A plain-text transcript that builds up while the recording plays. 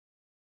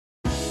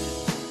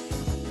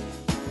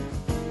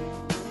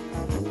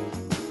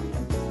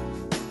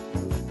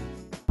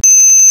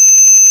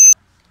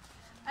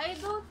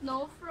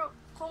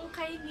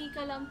kay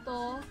Nika lang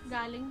to,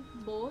 galing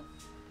both.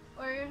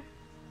 Or,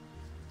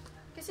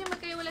 kasi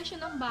magkaiwala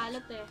siya ng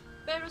balot eh.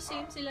 Pero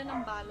same sila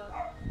ng balot.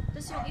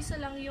 Tapos yung isa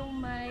lang yung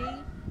may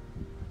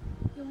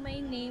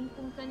name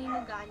kung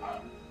kanino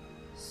galing.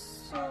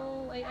 So,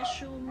 I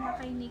assume na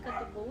kay Nika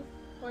to both.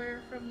 Or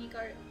from Nika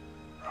or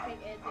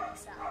kay Ed yung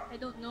isa. I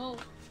don't know.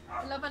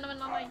 Wala pa naman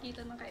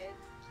makikita ng kay Ed.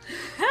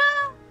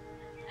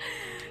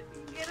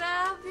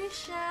 Grabe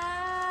siya!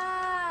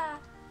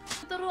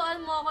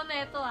 Turuan mo ako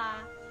na ito ah.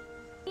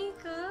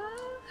 Nika!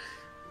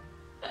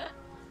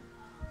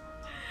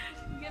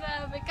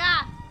 Grabe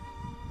ka!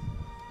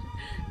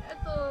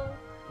 Ito,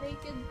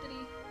 naked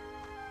tree.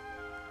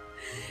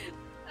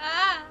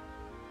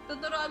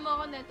 Tuturuan mo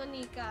ako na ito,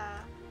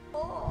 Nika.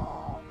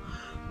 Oh!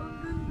 Ang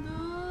ganda!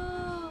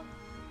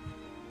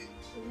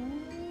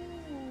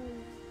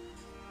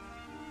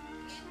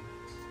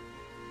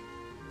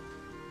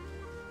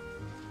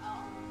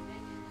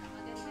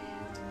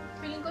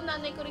 Feeling ko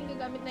nanay ko rin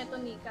gagamit na ito,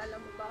 Nika.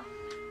 Alam mo ba?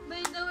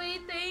 By the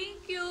way,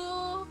 thank you!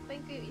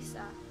 Thank you,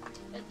 isa.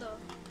 Ito.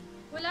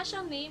 Wala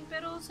siyang name,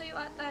 pero sa'yo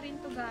ata rin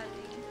to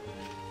galing.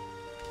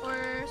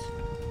 Or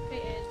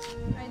kay Ed.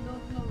 I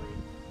don't know eh.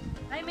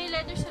 Ay, may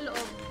letter sa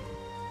loob.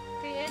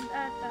 Kay Ed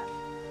ata.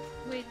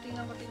 Wait,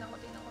 tingnan ko.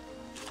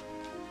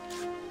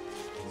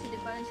 Kasi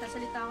diba,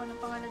 nagsasalita ako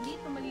ng pangalan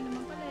dito. Mali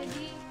naman pala.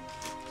 Di,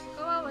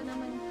 kawawa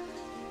naman.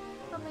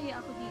 Pamaya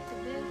ako dito,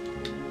 din.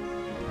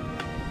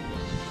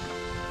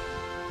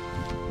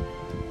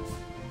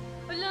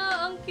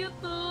 Wala, ang cute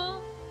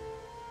to.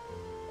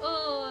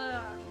 Oh,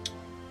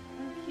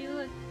 ang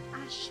cute.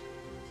 Ash.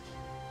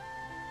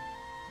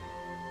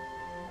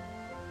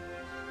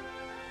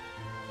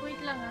 Wait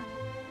lang ah.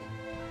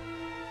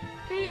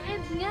 Kay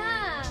Ed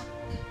nga!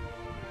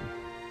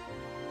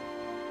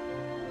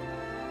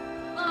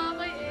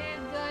 Kay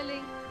Ed,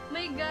 galing.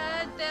 My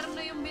God, terno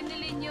yung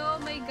binili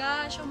nyo. My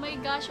gosh, oh my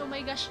gosh, oh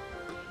my gosh.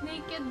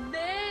 Naked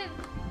din!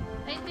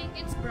 I think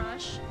it's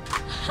brush.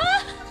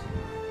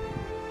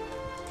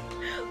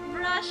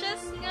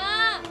 Brushes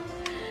nga!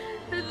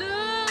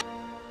 Hello!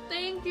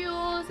 Thank you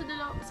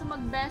sa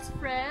mag-best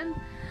friend.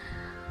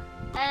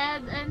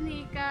 Ed and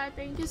Nika,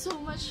 thank you so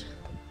much.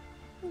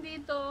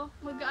 Dito,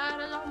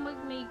 mag-aaral ako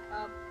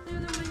mag-makeup. Ano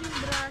naman yung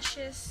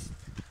brushes?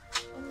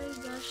 Oh my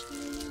gosh,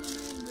 tingnan nyo naman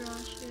yung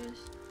brushes.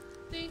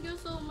 Thank you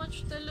so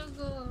much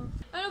talaga.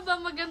 Ano ba,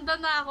 maganda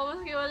na ako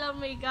maski walang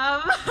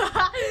makeup?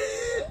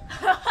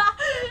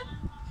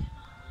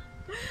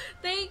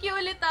 Thank you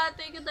ulit ah.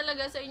 Thank you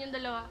talaga sa inyong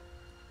dalawa.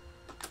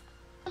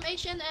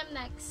 H&M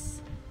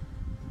next.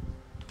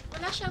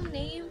 Wala siyang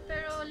name,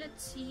 pero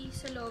let's see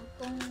sa loob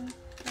kung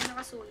may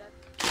nakasulat.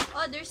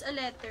 Oh, there's a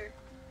letter.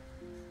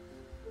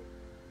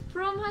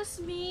 From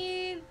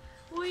Hasmin!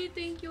 Uy,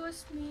 thank you,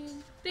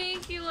 Hasmin.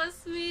 Thank you,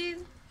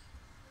 Hasmin.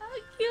 Ang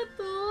cute,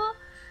 oh.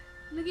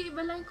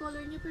 Nag-iiba lang yung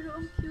color niya, pero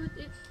ang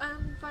cute.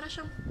 Para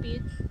siyang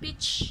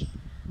peach.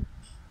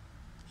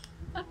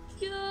 Ang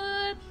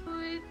cute.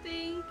 Uy,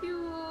 thank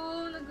you.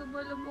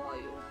 Nagabala mo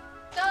kayo.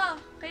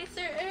 Ito, kay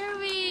Sir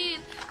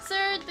Erwin.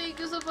 Sir, thank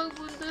you sa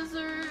pagpunta,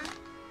 sir.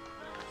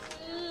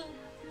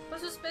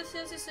 Pasuspens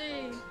yan si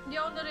Sir.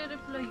 Hindi ako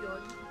nare-reply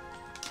yun.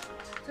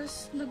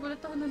 Tapos, nagulat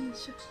ako naman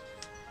siya.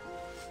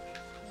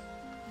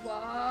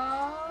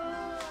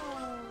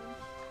 Wow!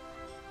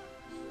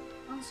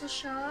 Ang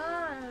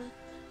sosyal.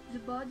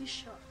 The Body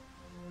Shop.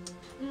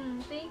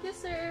 Thank you,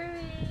 Sir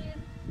Erwin.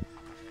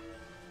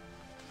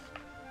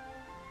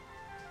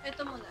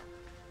 Ito muna.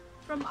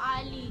 From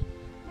Ali.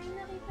 May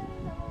nakita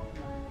rin ako.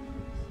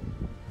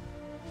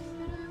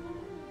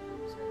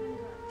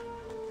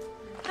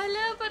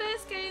 Hala,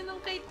 pares kayo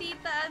nung kay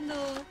Tita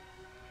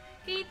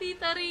kay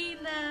Tita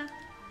Rina.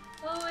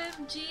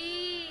 OMG!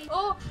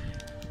 Oh!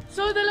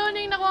 So, dalawa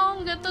na yung nakuha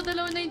kong ganito,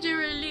 dalawa na yung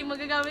jewelry.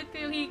 Magagamit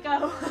ko yung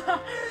hikaw.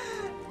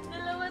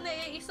 Dalawa na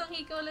eh. Isang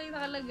hikaw lang yung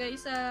nakalagay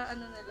sa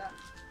ano nila.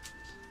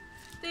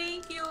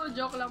 Thank you!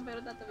 Joke lang,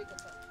 pero tatabi ko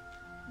pa.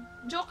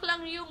 Joke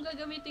lang yung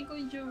gagamitin ko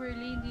yung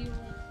jewelry, hindi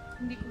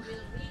ko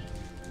jewelry.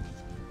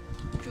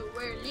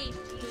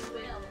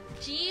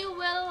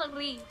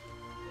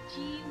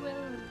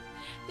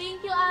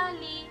 Thank you,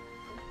 Ali.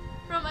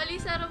 From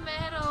Alisa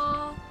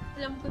Romero.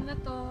 Alam ko na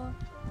to.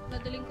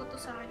 Nadaling ko to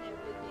sa akin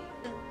everyday.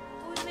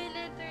 Oh, may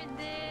letter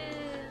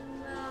din.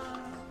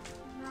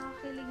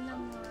 Nakakilig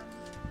naman.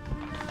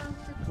 Ang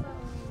cute pa,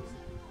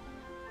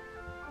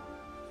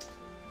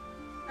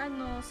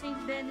 St.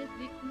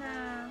 Benedict na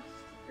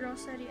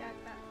rosary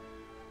ata.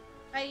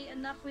 Ay,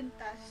 anak,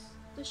 kwintas.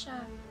 Ito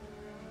siya.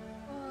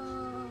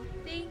 Oh,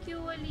 thank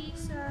you,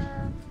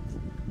 Alisa.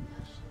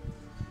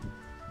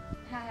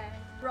 Hi.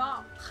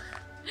 Rock.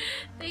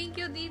 Thank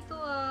you dito,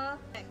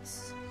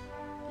 Next.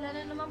 Wala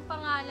na naman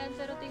pangalan,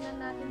 pero tingnan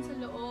natin sa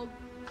loob.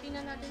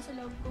 Tingnan natin sa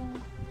loob kung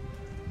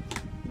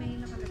may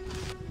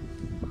nakalagay.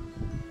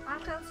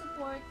 Uncle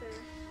supporter.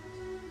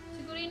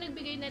 Siguro yung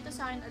nagbigay na ito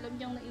sa akin, alam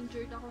niyang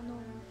na-injured ako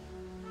nung...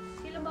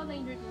 Kailan ba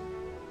na-injured mo?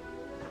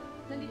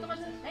 Nandito ka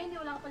nun? Ay, hindi,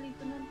 wala ka pa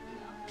dito nun.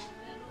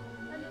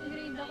 Anong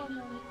grade ako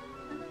nun?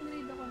 Anong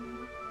grade ako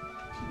nun?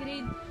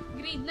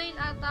 Grade 9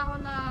 ata ako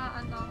na,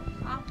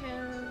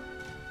 Uncle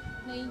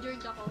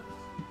Na-injured ako.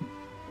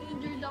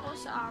 Na-injured ako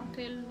sa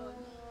ankle nun.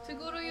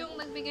 Siguro yung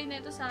nagbigay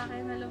nito sa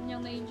akin, alam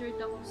niyang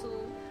na-injured ako.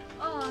 So,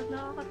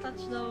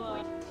 nakaka-touch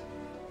naman.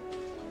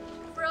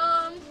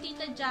 From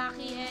Tita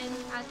Jackie and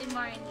Ate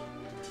Marnie.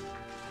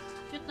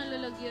 Cute na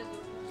lalagyan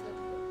yun.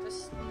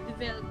 Tapos,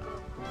 Velcro.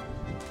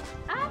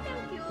 Ang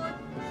cute!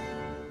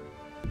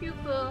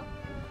 Cute po.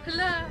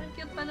 Hala, ang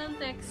cute pa ng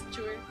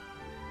texture.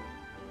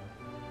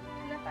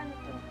 Hala, paano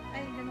to?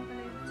 Ay, ganun pala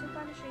yun. So,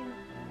 paano siya yun?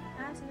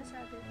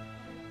 Sinasabi.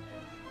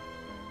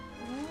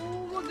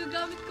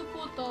 Magagamit ko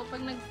po to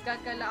pag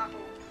naggagala ako.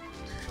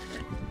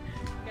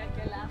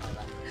 Gagala ako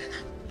ba?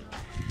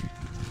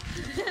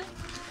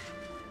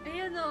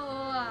 Ayan o.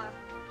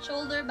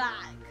 Shoulder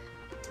bag.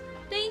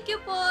 Thank you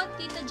po,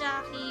 Tita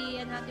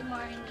Jackie and Ate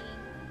Marnie.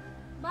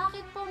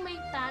 Bakit po may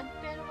tag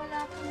pero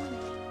wala po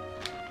name?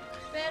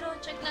 Pero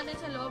check natin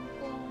sa loob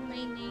kung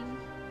may name.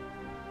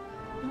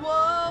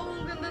 Wow!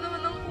 Ang ganda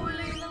naman ng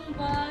kulay ng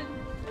bag.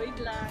 Wait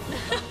lang.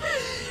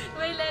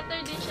 May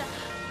letter din siya.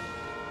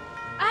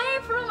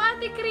 Ay! From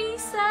Ate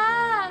Krisa!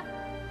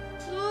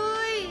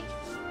 Uy!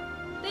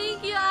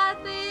 Thank you,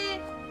 Ate!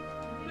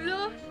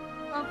 Hello?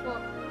 Opo.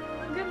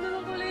 Ang ganda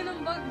ng kulay ng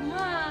bag,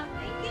 ma.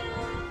 Thank you!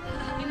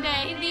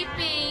 Hindi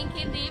pink.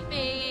 Hindi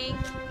pink.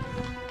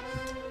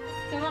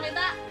 Sama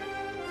kita?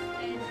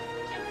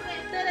 Siyempre.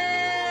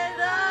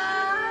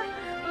 Tadad!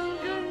 Ang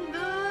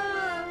ganda!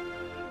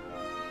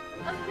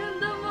 Ang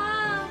ganda, ma!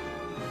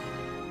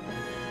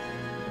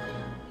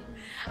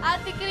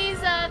 Ate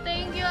Krisa!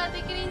 Thank you,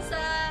 Ate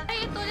Krisa!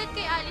 Ay, ito ulit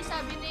kay Ali.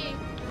 Sabi ni,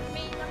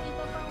 may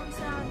nakita pa ko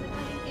sa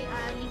nagaling kay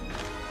Ali.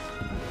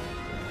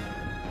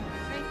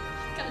 Ay,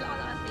 kala ko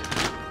lang ate.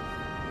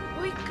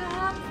 Uy,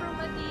 cap from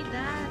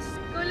Adidas.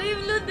 Kulay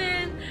blue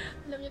din.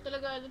 Alam niyo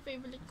talaga ang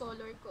favorite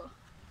color ko.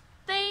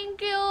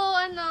 Thank you,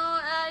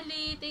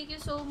 Ali. Thank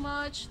you so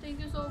much.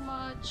 Thank you so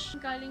much.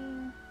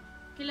 Galing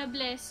kila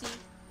Blessy.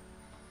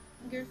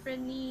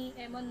 Girlfriend ni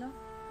Emon, no?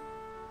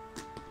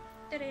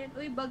 Teren.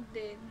 Uy, bag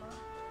din, ma.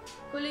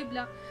 Kulay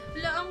black.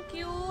 Wala, ang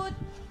cute.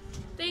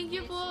 Thank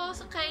you po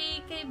kay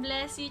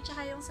Blessy,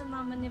 tsaka yung sa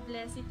mama ni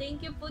Blessy.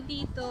 Thank you po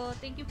dito.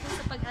 Thank you po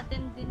sa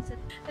pag-attend din sa...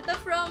 Ito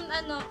from,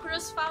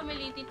 Cruz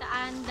family, Tita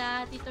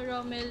Anda, Tito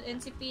Romel,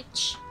 and si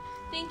Peach.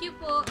 Thank you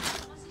po.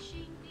 Si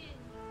Shane din.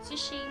 Si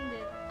Shane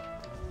din.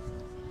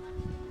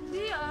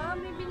 Hindi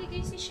may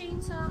binigay si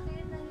Shane sa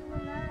akin na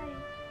hiwalay.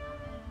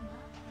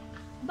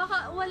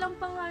 Baka walang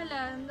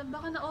pangalan,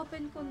 baka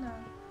na-open ko na.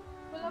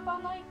 Wala pa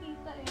akong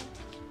nakikita eh.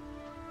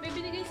 May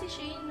binigay si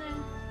Shane na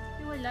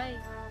hiwalay.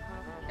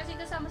 Kasi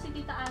kasama si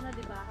Tita Ana,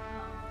 di ba?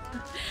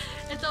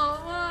 Ito,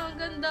 ang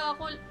ganda.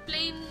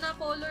 Plain na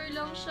color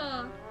lang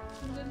siya.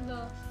 Ang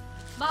ganda.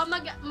 Baka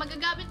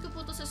magagamit ko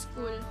po to sa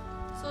school.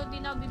 So, di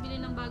na ako bibili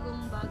ng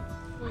bagong bag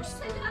for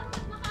school.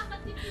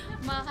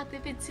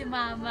 Makakatipid si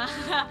mama.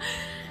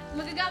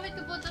 Magagamit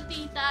ko po to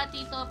Tita,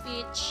 Tito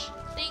Peach.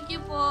 Thank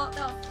you po.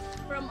 Ito,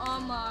 from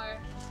Omar.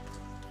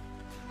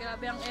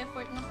 Grabe ang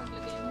effort ng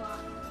paglagay mo.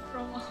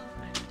 From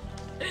Omar.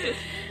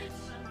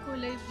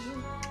 Kulay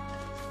blue.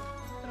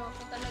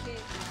 Trophy talaga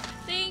eh.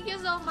 Thank you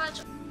so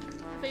much.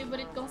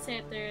 Favorite kong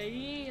setter.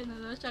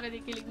 Siya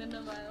kinikilig na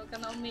naman. Huwag ka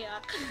na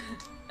umiyak.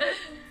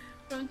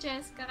 From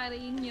Cheska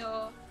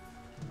Carino.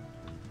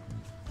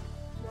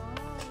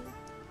 Wow.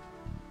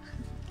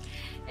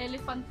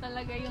 Elephant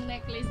talaga yung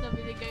necklace na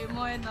binigay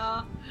mo,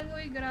 no?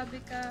 Uy, grabe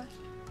ka.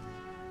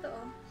 Ito,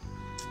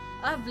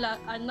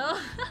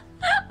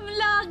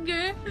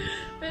 vlogger.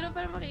 Pero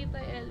para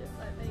makita yung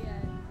elephant.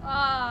 Ayan.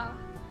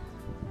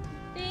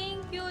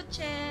 Thank you,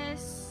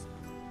 Chess.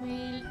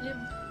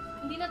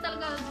 Hindi na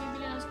talaga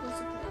bibili ng school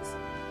supplies.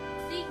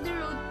 Take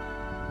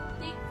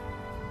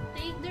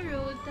the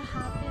road to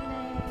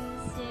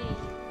happiness. Yay.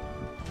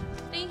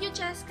 Thank you,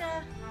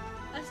 Cheska.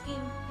 As in,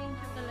 thank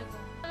you talaga.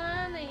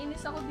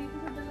 Naiinis ako dito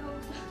sa dalawa.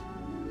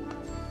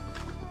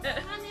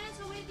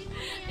 Sa wedding mo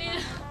na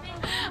yan.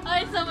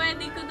 Ay, sa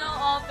wedding ko na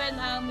open,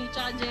 Ami,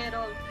 tsaka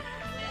Gerald.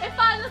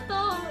 Paano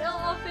to?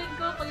 I-open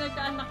ko pag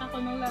nagkaanak ako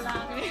ng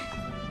lalaki.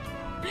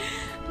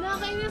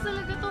 Nakakainis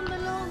talaga itong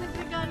dalawang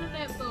nagregalo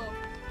na ito.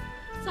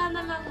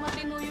 Sana lang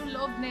matino yung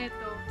loob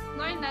nito.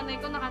 Ngayon,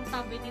 nanay ko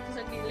nakantabi dito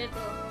sa gilid,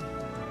 oh.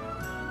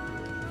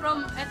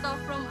 From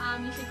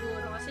Ami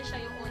siguro, kasi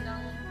siya yung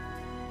unang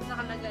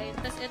nakalagay.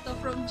 Tapos ito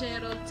from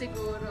Gerald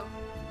siguro.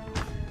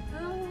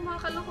 Mga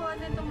kalokohan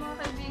na itong mga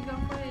kaibigan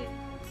ko eh.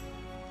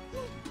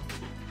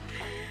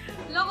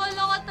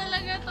 Loko-loko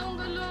talaga itong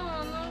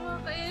dalawa.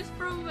 Nakakainis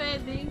from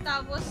wedding.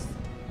 Tapos,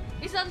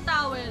 isang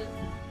towel.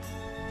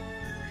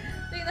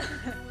 Tingnan.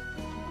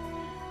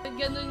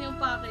 Ganun yung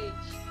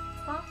package.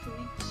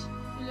 Package?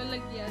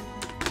 Ilalagyan.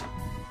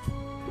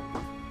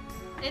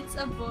 It's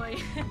a boy.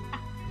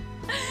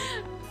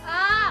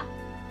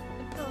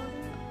 Ito.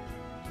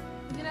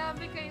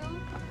 Grabe kayo.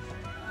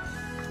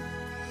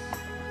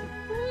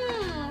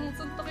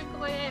 Suntukin ko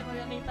kaya eh.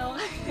 Magkakita ko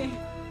kayo.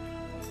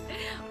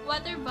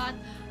 Water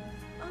bottle.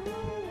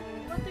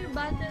 Water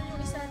bottle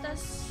yung isa.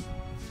 Tapos,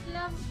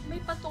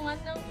 may patungan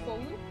ng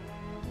phone.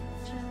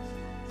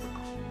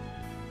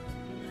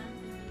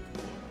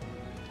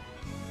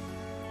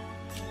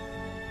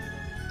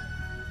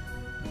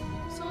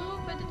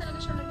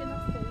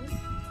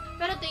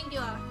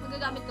 Thank you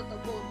Magagamit ko to.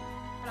 Boom.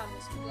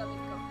 Promise, magagamit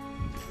ko.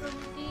 From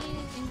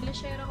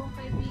Englishera akong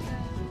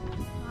kaibigan.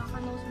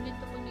 Nakaka-nosebleed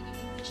to pag naging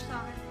English sa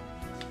akin.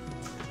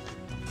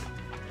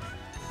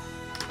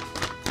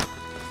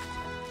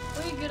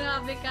 Uy,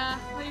 grabe ka.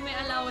 Uy, may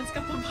allowance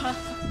ka pa ba?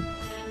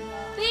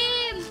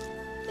 Tin!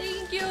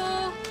 Thank you!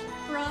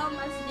 From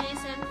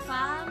Asdesen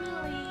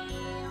family.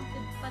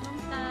 Ang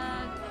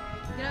panungtag.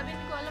 Grabe,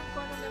 hindi ko alam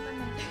kung ano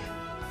naman natin.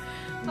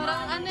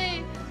 Parang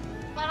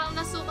parang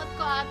nasukat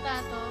ko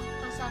ata to.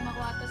 Kasama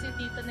ko ata si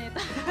Tita Neta.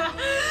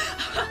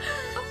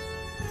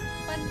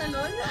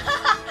 Pantalon?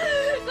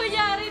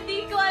 Kunyari,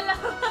 di ko alam.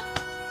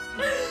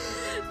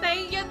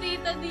 Thank you,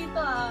 Tita,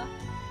 dito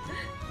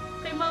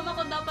Kay mama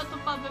ko dapat ito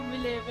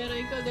pabibili, pero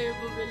ikaw na yung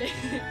bubili.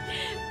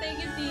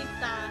 Thank you,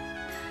 Tita.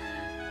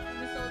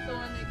 Gusto ko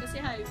ito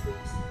kasi high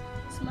waist.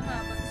 Mas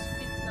mahaba, tapos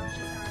fit lang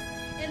siya sa akin.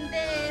 And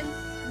then,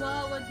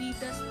 wow,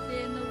 Adidas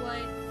din na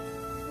white.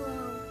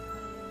 Wow.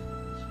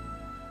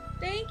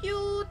 Thank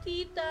you,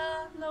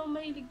 Tita.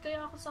 Mahilig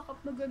kaya ako sa cup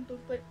na ganito.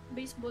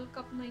 Baseball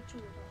cup na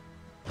itsura.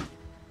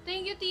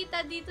 Thank you,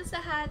 Tita, dito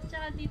sa hat,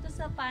 tsaka dito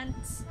sa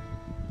pants.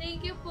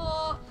 Thank you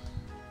po.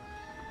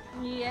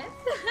 Yes.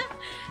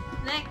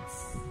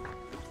 Next.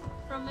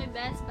 From my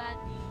best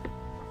buddy.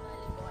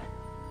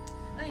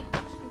 Ay.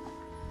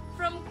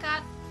 From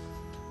Kat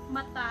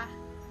Mata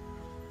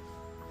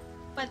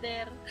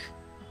Pader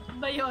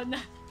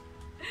Bayona.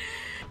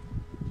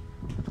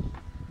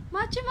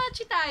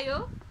 Machi-machi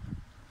tayo?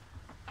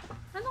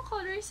 Anong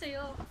color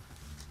sa'yo?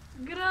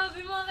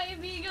 Grabe mga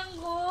kaibigan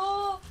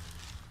ko!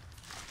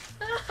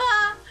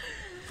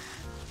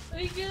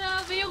 Uy,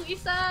 grabe yung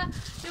isa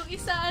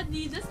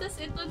Adidas,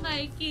 tas ito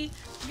Nike.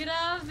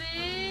 Grabe!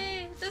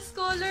 Tas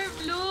color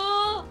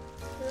blue!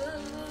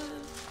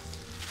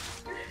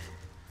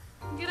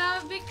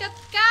 Grabe,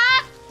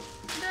 kat-kat!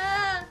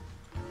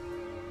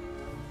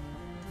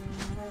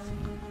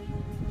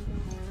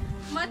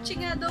 Matchy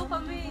nga daw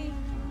kami.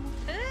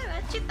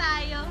 Matchy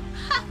tayo.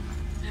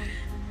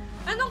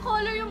 Anong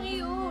color yung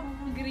iyo?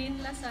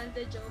 Green Lasal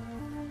de Jo.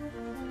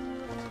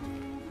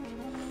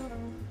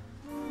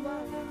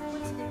 Wow,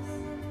 what's this?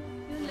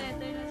 Yung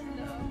letter na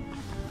sila.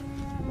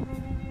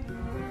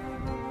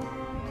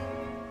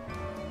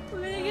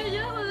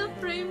 Ganyan ako na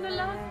frame na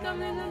lahat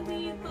kami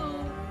nandito.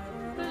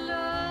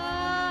 Wala.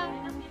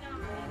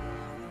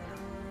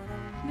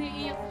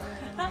 Naiiyak.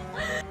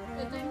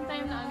 Ito yung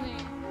time na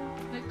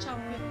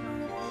nag-champion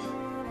kami.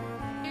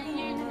 Yung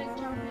year na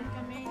nag-champion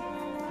kami.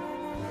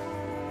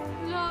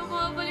 Wala,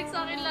 makabalik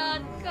sa akin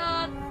lahat,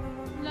 Kat.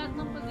 Lahat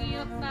ng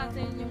pag-iirap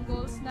natin, yung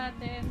goals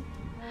natin.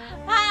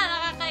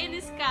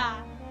 Nakakainis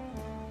ka.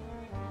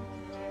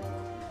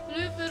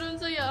 Pero ang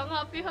saya, ang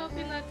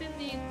happy-happy natin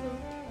dito.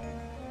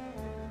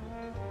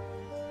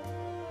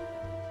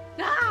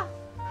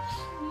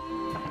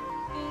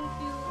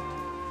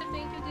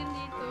 Thank you din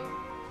dito.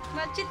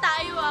 Matchy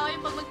tayo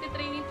yung pag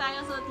magte-training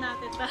tayo, suot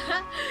natin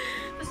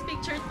tapos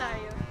picture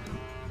tayo.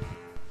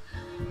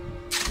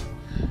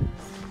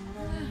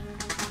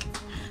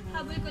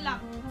 Habol ko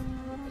lang.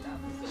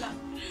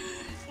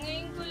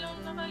 Ngayon ko lang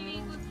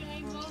nakalikot yung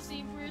ibang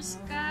zippers,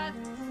 Kat.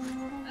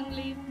 Ang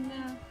late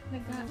na.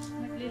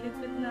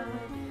 Naglilipid na ako.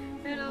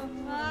 Pero,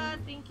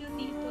 thank you,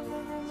 Tito.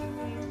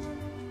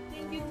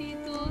 Thank you,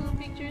 Tito, sa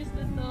pictures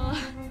na to.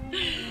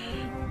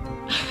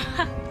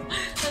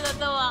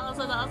 Natatawa ako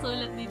sa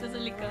nakasulat dito sa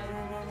likod.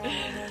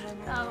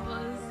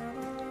 Tapos,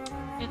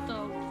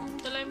 ito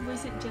lang yung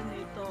buisit dyan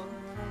ito.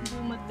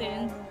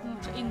 Bumatin,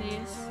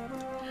 nakainis.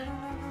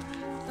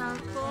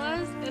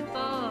 Tapos,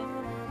 ito.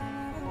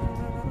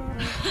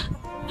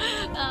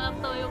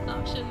 Nakakatawa yung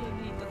caption mo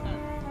dito,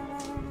 Kat.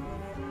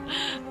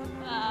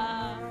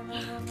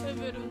 May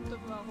meron to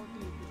ba ako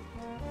dito?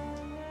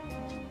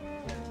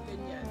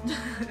 Ganyan.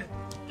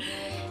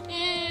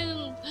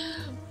 And,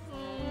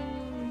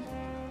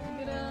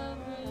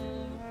 grabe.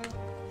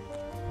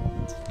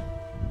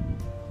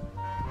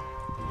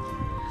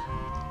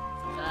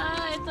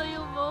 Ito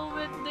yung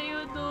moment na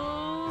yun,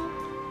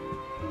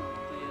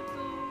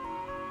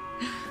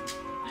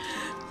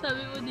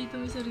 Sabi mo dito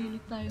may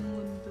sarili tayong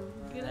mundo.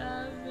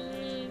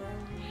 Grabe.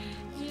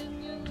 Yun,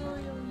 yung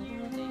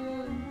year na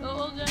yun.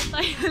 Oo nga,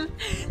 tayo.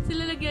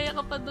 Sila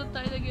nagyayakapan doon,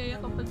 tayo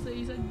nagyayakapan sa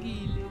isang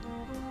gilid.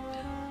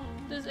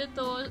 Tapos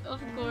ito,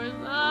 of course,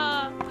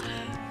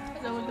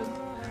 nahulog.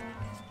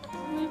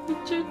 May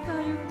picture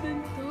tayo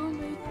ganito.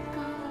 My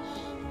gosh.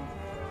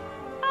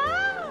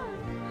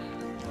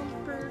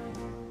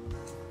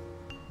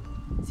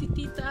 Si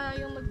Tita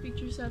yung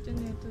nag-picture sa atin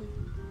nito.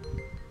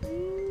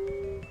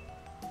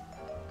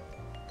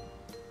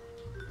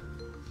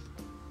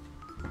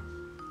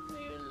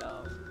 Ayun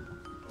lang.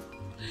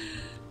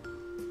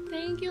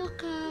 Thank you,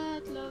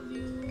 Kat. Love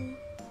you.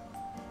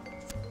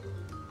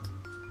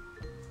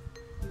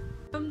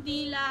 From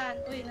Dylan.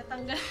 Uy,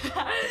 natanggal.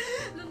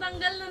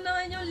 Natanggal na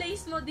naman yung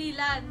lace mo,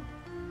 Dylan.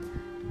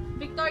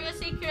 Victoria's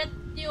Secret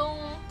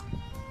yung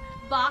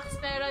box,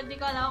 pero hindi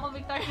ko alam kung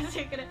Victoria's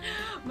Secret.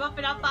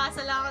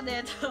 Pinapasa lang ako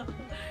dito.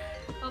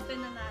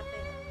 Open na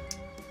natin.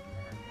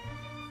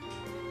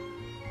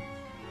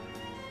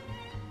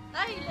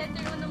 Ay,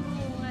 letter mo ng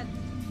bumungad.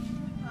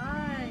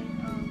 Ay,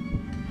 oh.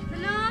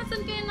 Hala,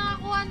 saan kayo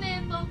nakakuha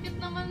nito? Cute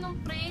naman ng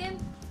print.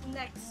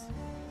 Next.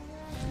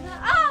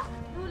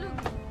 Hulog.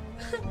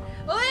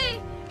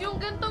 Uy! Yung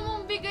ganito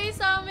mong bigay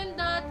sa amin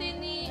dati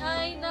ni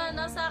Aina,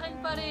 nasa akin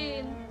pa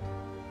rin.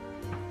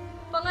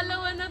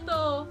 Pangalawa na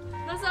to.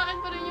 Nasa akin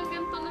pa rin yung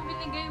ganito na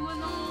binigay mo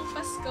nung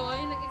Pasko.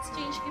 Yung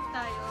nag-exchange gift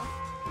tayo.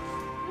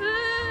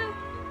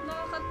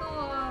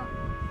 Nakakatuwa.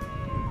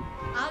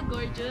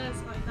 Gorgeous.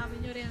 Okay,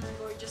 sabi nyo rin na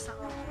gorgeous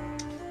ako.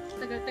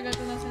 Tagal-tagal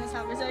ko nang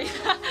sinasabi sa iyo.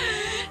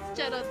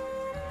 Charot.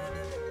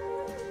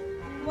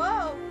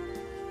 Wow!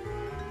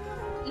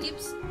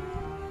 Lips.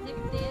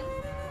 Lip tint.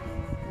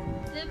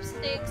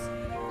 Lipsticks.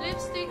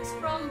 Lipsticks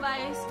from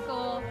Vice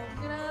ko.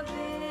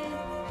 Grabe.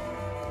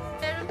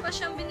 Meron pa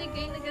siyang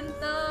binigay na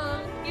ganito.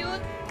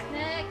 Cute.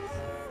 Next.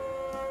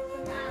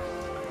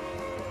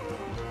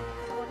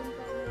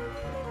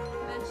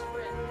 Best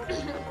friend.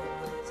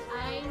 It's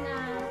Aina.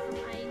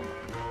 From Aina.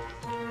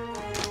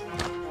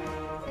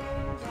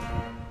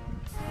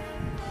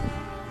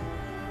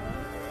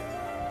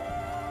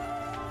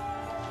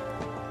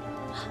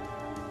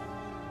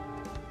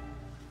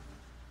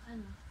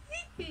 Ano?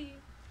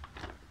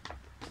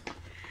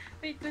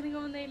 Wait, kunin ko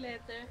muna yung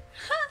letter.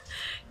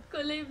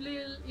 Kulay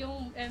blue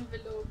yung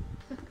envelope.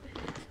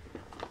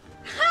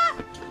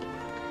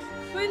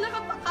 Uy,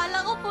 nakapakala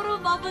ko puro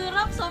bubble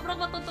wrap.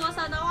 Sobrang matutuwa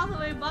sana ako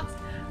sa may box.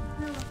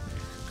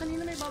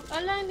 Kanina may bubble.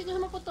 Ala, hindi ko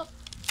na maputok.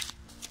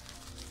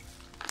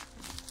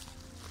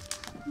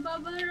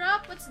 Bubble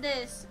wrap? What's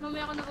this?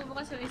 Mamaya ako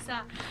nabubukas yung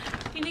isa.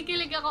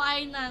 Kinikilig ako,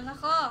 Aina.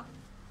 Nako.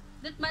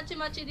 That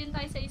matchy-matchy din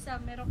tayo sa isa.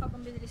 Meron ka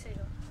pang binili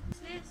sa'yo. What's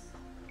this?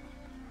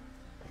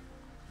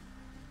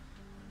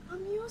 A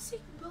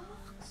music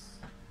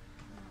box.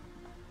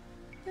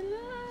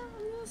 Hala, a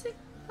music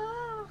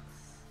box.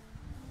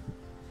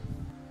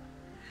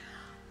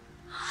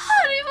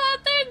 Harry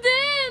Potter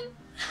din!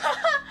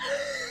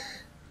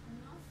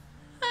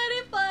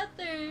 Harry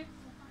Potter.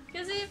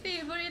 Kasi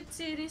favorite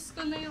series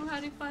ko na yung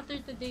Harry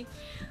Potter today.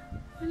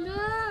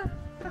 Hala,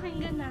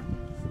 pakinggan natin.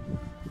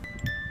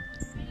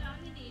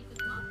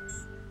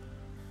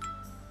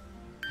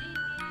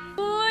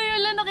 Uy,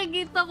 wala,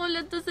 nakikita ko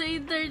lang to sa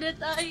internet.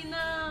 Ay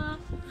na.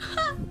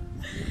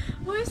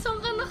 Uy, saan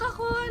ka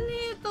nakakuha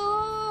nito?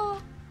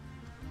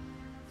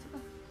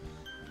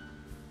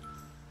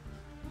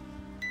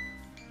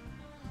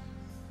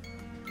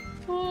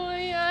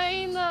 Uy,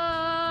 ay na.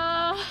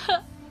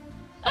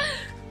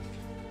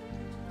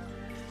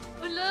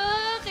 Wala,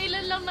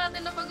 kailan lang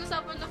natin na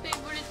pag-usapan na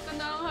favorite ko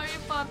na ang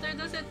Harry Potter.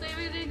 Tapos ito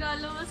yung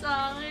regalo mo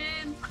sa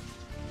akin.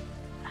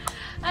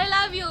 I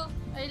love you.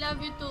 I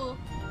love you too.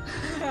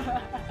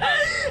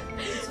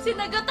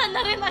 Sinagatan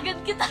na rin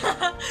agad kita.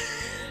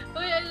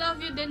 Uy, I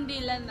love you din,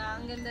 Dylan, na.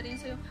 Ang ganda rin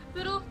sa'yo.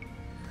 Pero,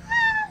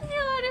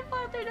 yung Harry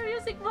Potter na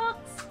music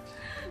box.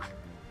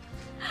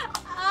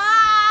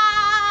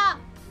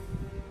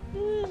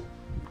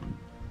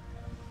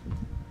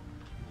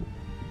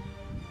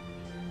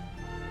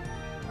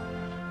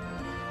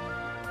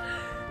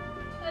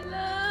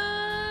 Ala!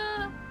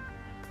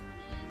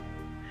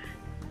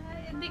 Ay,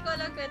 hindi ko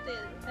alam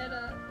katil. Pero,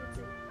 let's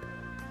see.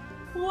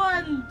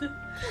 Wand!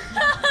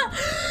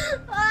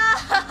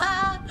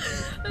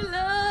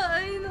 Wala!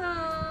 Ay na!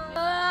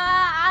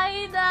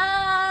 Ay na!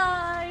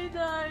 Ay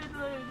na! Ay na!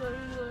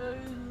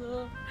 Ay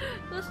na!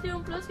 Tapos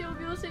yung plus yung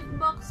music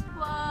box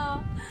pa.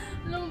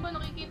 Alam mo ba,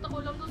 nakikita ko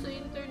lang to sa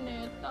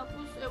internet.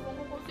 Tapos, ewan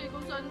ko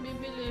kung saan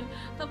bibili.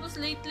 Tapos,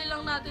 lately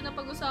lang natin na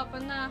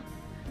pag-usapan na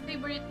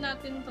favorite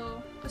natin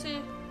to. Kasi,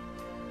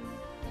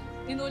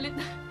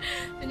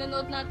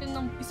 pinanood natin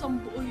ng isang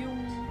buo yung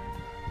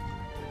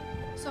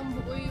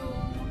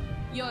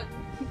yon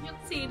yung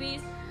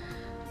series.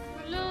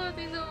 Wala,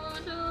 tingnan mo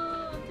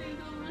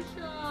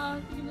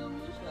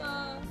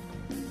siya.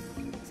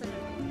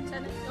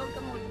 Sana, huwag ka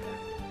muna.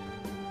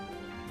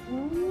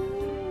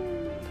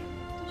 Ooh,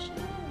 ito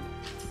siya.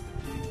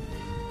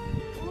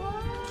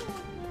 Wow!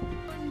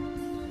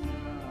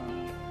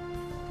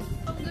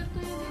 Ang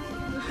ganda yun.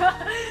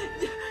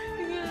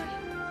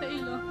 Sa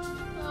ilo.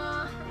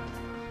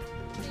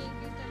 Thank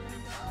you talaga.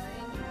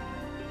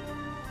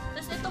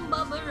 Tapos itong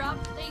bubble wrap,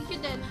 thank you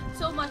din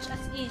so much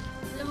as in.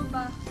 Alam mo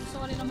ba,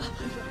 gusto ko rin ng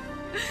bubble wrap.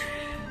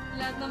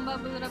 Lahat ng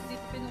bubble wrap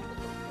dito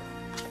pinuputok.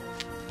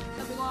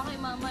 Sabi ko nga kay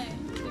mama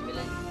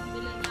bilan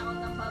niya ako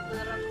ng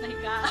bubble wrap na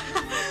higa.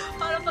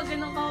 Para pag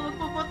ganun ka,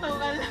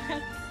 magpuputokan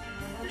lang.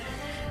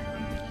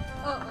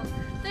 Oo.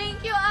 Thank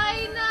you,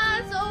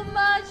 Aina! So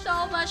much!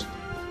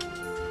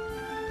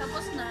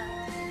 Tapos na.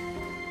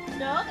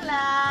 Joke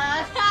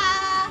lang!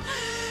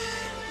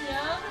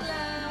 Joke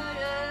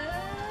lang!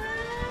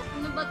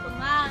 Ano ba ito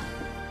nga?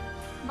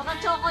 Baka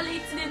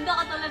chocolates din daw,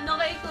 katulad nung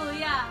kay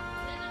Kuya.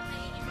 Yan ang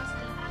naiiba sa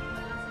lahat.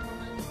 Wala sa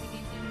mga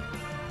nabigay sa'yo.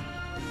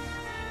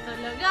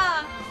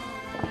 Talaga?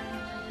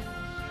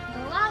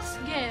 The last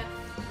gift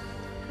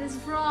is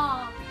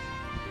from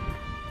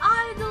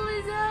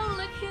Idolizel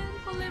Lakin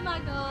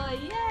Pulimago.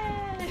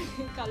 Yay!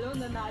 Kalo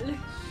nanalo.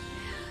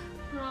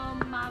 From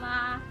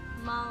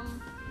Mom,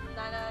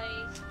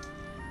 Nanay,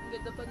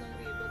 ganda pa ng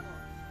ribbon,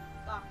 oh.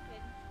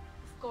 Bakit?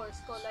 Of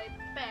course, kulay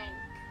pink.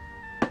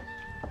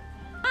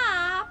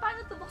 Paano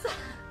ito buksan?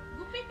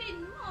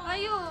 Gupitin mo.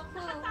 Ayoko.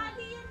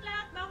 Nakatali yan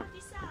lahat, bawat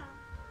isa.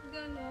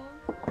 Ganon.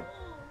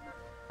 Oo.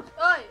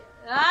 Oy!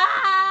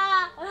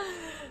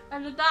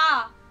 Ano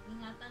ta?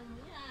 Ingatan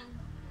mo yan.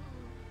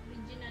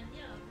 Original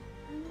yan.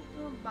 Ano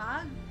to?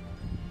 Bag?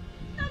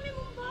 Dami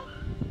mong bag.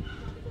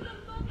 Dami ko lang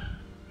bag.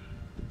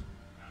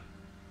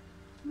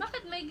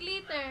 Bakit may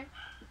glitter?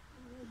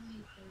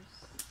 Glitters.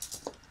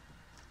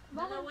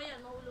 Bakit? Dalawa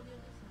yan, mahulog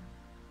yung isa.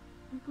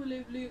 Ang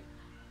kulay blue.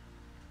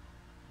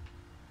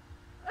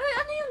 Ay,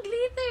 ano yung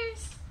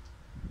glitters?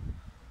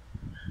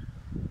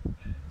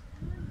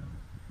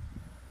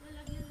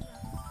 Lalagyan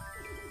lang.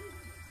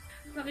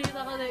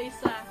 Nakita ko na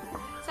isa.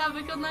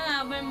 Sabi ko na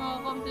nga, may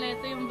mga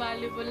kompleto yung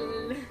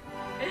volleyball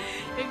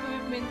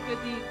equipment ko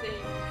dito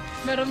eh.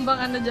 Meron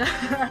bang ano dyan?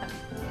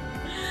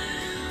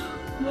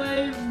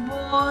 May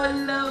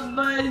bola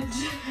ba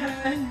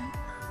dyan?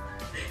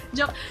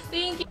 Joke.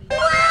 Thank you.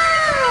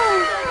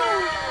 Wow!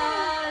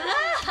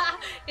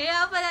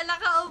 Kaya pala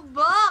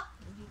nakaubok.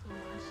 Hindi ko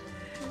masya.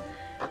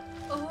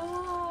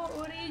 Oh,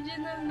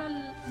 original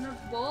na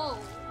ball.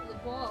 The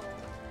ball.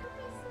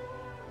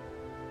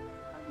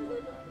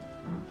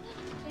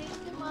 Thank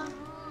you, ma.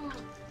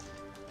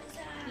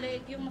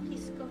 Leg yung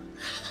makis ko.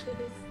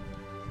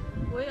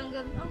 Uy, ang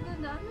ganda. Ang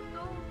ganda. Ano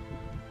to?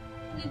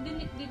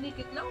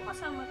 Dinikit lang o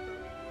kasama to?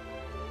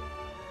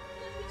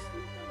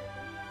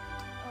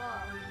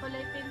 Oh,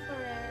 kulay pink for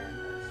red.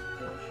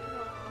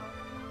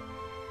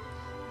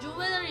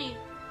 Jewelry.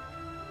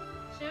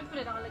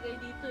 Siyempre, nakalagay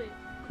dito eh.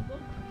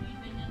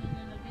 Hindi niya na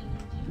nalagyan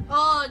ng gym.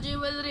 Oh,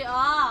 jewelry. Hindi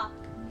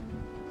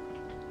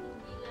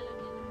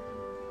lalagyan ng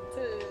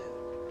gym.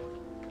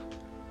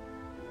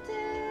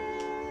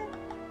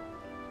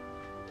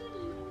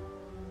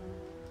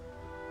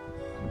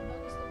 Ano ba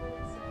gusto mo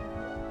rin sa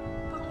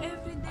Pang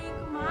everyday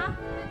ko, ma?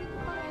 Pwede ko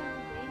pang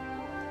everyday?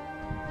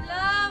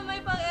 Wala, may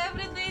pang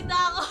everyday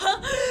na ako.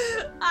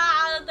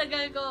 Ang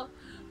tagal ko.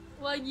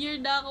 1 year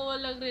na ako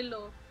walang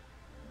relo.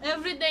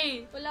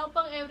 Everyday. Wala akong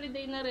pang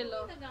everyday na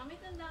relo.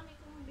 Nagamit, ang dami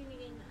kong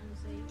binigay na ano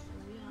sa'yo.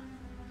 Ano yan?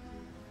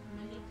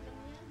 Maliit lang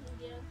yan.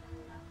 Hindi yan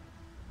tanda.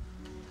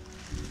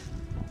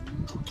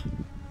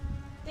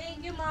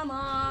 Thank you,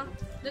 mama.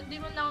 Ba't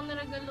di mo na ako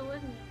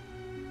niregaluhan eh?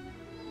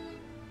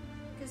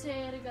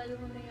 Kasi regalo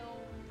mo na yung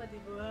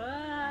padiba.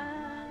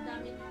 Ang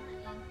dami na nga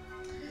yan.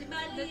 Di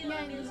ba, That yung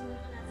yan. bills mo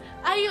na sa...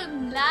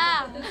 Ayun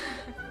lang!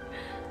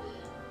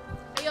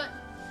 Ayun.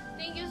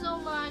 Thank you so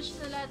much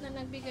sa lahat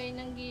na nagbigay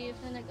ng gift,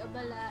 na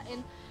nag-abala.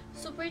 And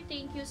super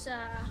thank you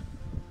sa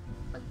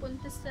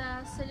pagpunta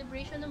sa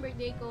celebration ng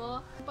birthday ko.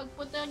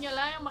 Pagpunta nyo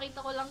lang,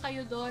 makita ko lang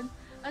kayo doon.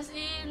 As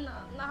in,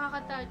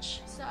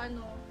 nakaka-touch sa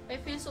ano.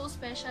 I feel so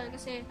special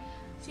kasi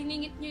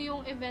siningit nyo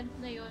yung event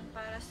na yon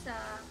para sa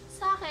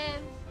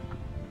akin.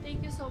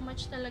 Thank you so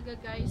much talaga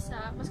guys.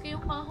 Maski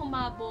yung mga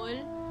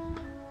humabol,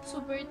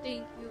 super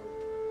thank you.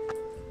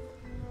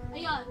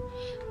 Ayun.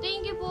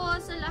 Thank you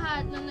po sa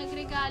lahat na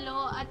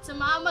nagregalo at sa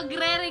mga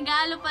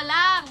magre-regalo pa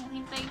lang.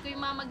 Hintayin ko yung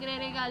mga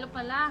magre-regalo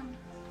pa lang.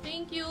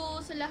 Thank you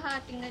sa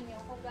lahat. Tingnan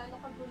niyo kung gaano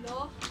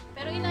kagulo.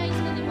 Pero inayos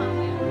na ni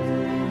Mama yun.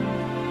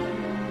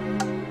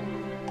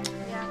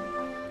 Ayan.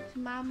 Si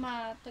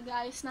Mama,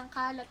 taga-ayos ng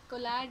kalat ko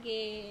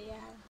lagi.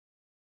 Ayan.